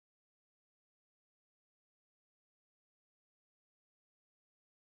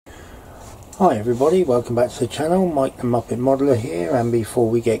Hi everybody, welcome back to the channel. Mike the Muppet Modeler here, and before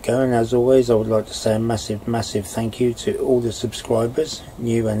we get going, as always, I would like to say a massive thank you to all the subscribers,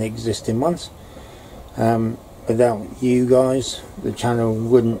 new and existing ones. Without you guys, the channel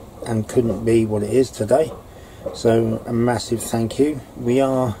wouldn't and couldn't be what it is today, so a massive thank you. We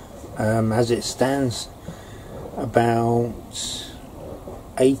are, as it stands, about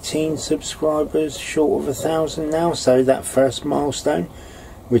 18 subscribers short of 1,000 now, so that first milestone,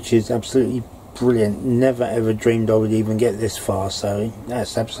 which is absolutely brilliant. Never ever dreamed I would even get this far, so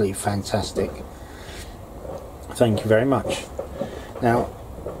that's absolutely fantastic. Thank you very much. Now,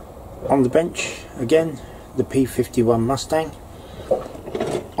 on the bench again, the P-51 Mustang.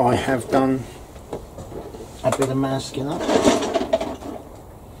 I have done a bit of masking up.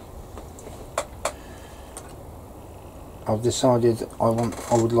 I've decided I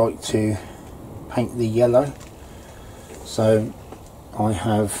would like to paint the yellow, so I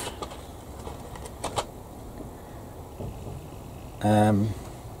have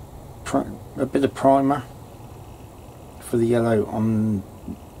a bit of primer for the yellow on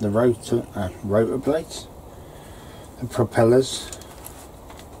the rotor blades, the propellers.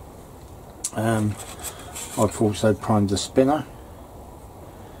 I've also primed the spinner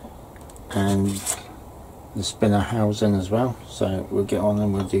and the spinner housing as well, so we'll get on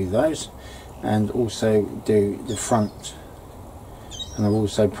and we'll do those, and also do the front. And I've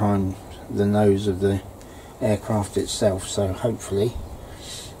also primed the nose of the aircraft itself, so hopefully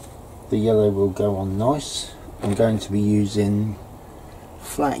the yellow will go on nice. I'm going to be using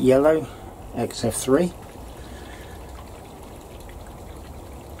flat yellow XF3.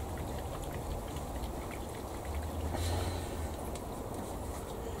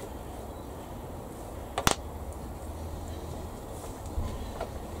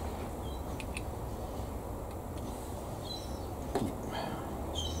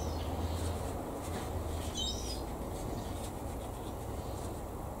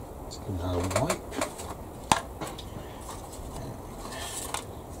 Another wipe.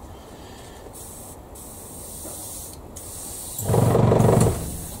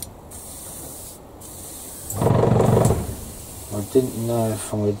 I didn't know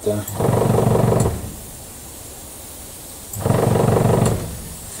if I would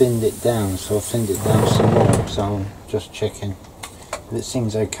thinned it down, so I thinned it down some more, so I'm just checking if it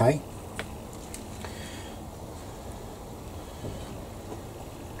seems okay.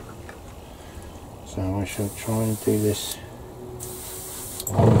 So I shall try and do this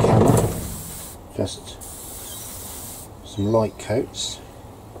on camera, just some light coats,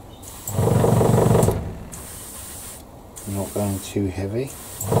 not going too heavy,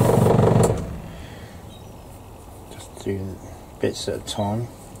 just do bits at a time,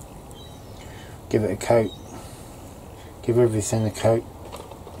 give it a coat, give everything a coat,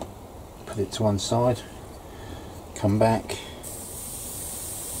 put it to one side, come back,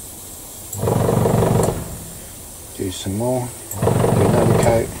 do some more, do another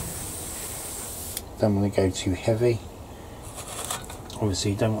coat. Don't want to go too heavy.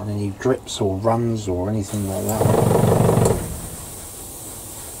 Obviously you don't want any drips or runs or anything like that.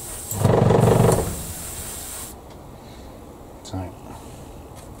 So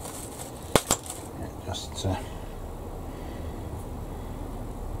just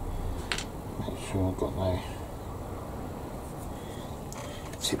make sure I've got no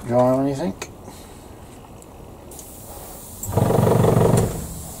tip dry or anything.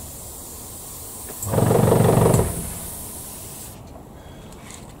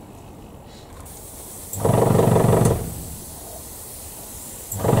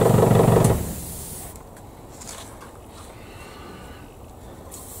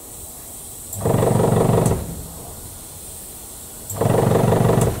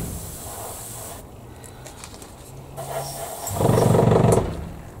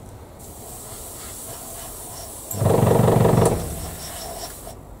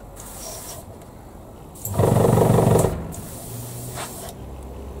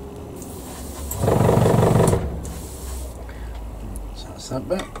 That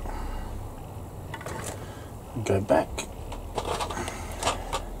bit. Go back.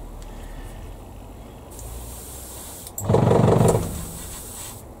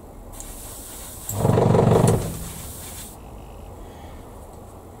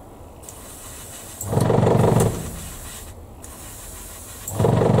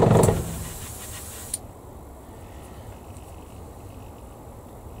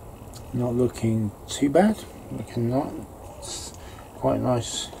 Not looking too bad. Looking not. Quite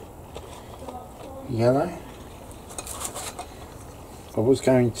nice yellow. I was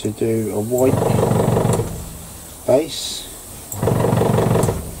going to do a white base,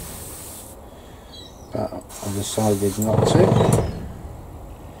 decided not to.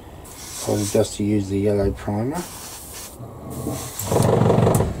 Probably just to use the yellow primer.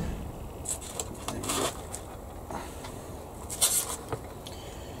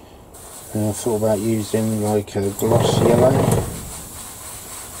 And I thought about using like a gloss yellow,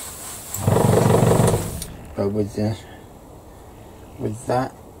 but with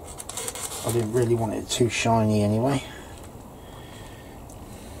that I didn't really want it too shiny anyway.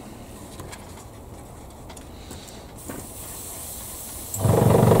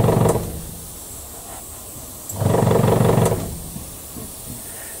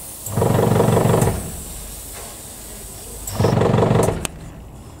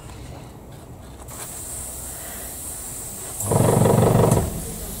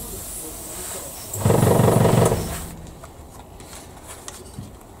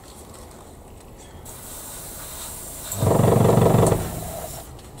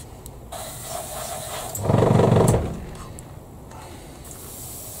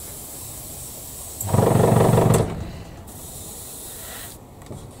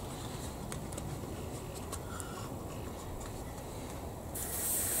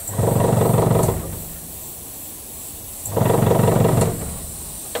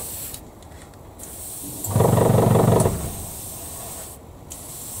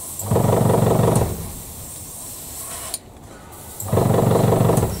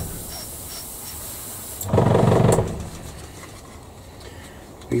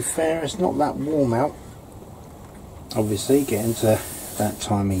 To be fair, it's not that warm out, obviously getting to that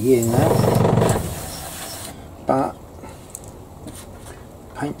time of year now, but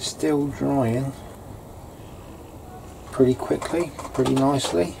paint's still drying pretty quickly, pretty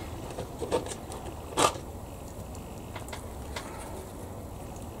nicely.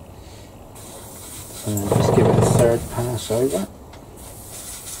 So just give it a third pass over.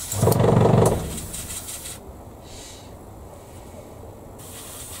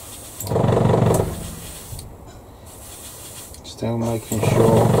 Still making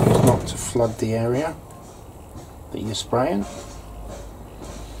sure it's not to flood the area that you're spraying.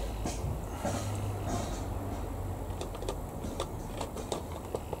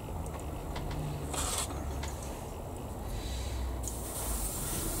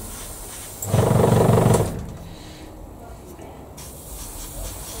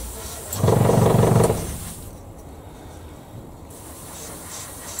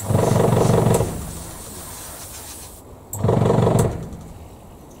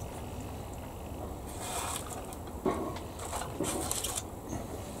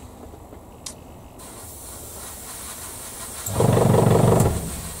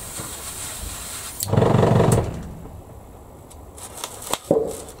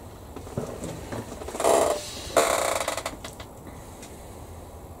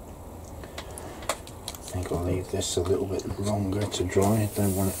 I think I'll leave this a little bit longer to dry. I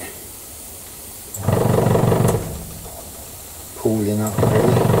don't want it pooling up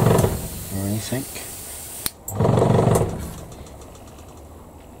really or anything.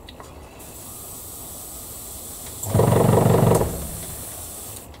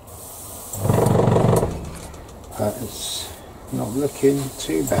 But it's not looking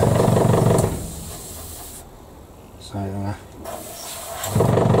too bad. So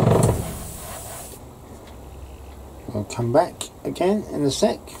I'll come back again in a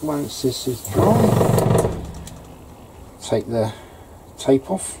sec once this is dry. Take the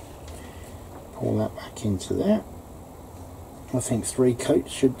tape off, pull that back into there. I think 3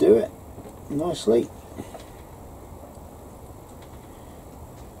 coats should do it nicely.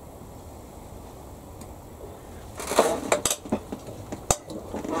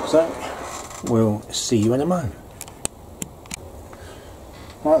 So we'll see you in a moment.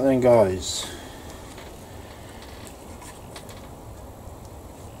 Right then guys,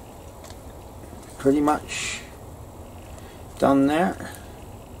 pretty much done there.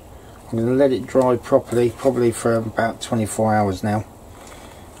 I'm going to let it dry properly, probably for about 24 hours now,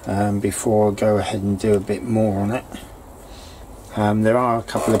 before I go ahead and do a bit more on it. There are a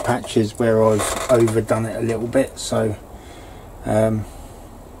couple of patches where I've overdone it a little bit, so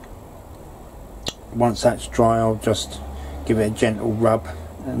once that's dry I'll just give it a gentle rub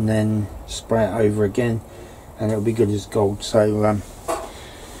and then spray it over again and it'll be good as gold. So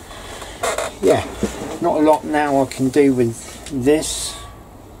yeah, not a lot now I can do with this.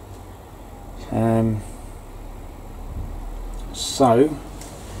 So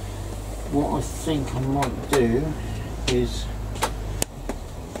what I think I might do is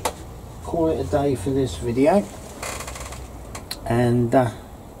call it a day for this video, and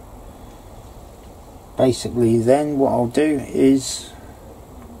basically then what I'll do is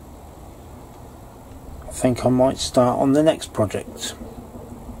think I might start on the next project.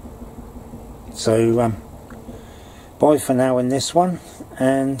 So bye for now in this one,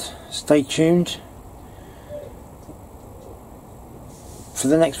 and stay tuned for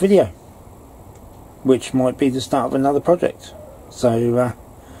the next video, which might be the start of another project. So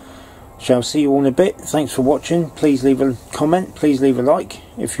shall see you all in a bit. Thanks for watching. Please leave a comment, please leave a like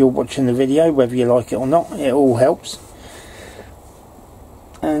if you're watching the video, whether you like it or not, it all helps.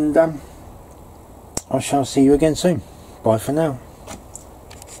 And I shall see you again soon. Bye for now.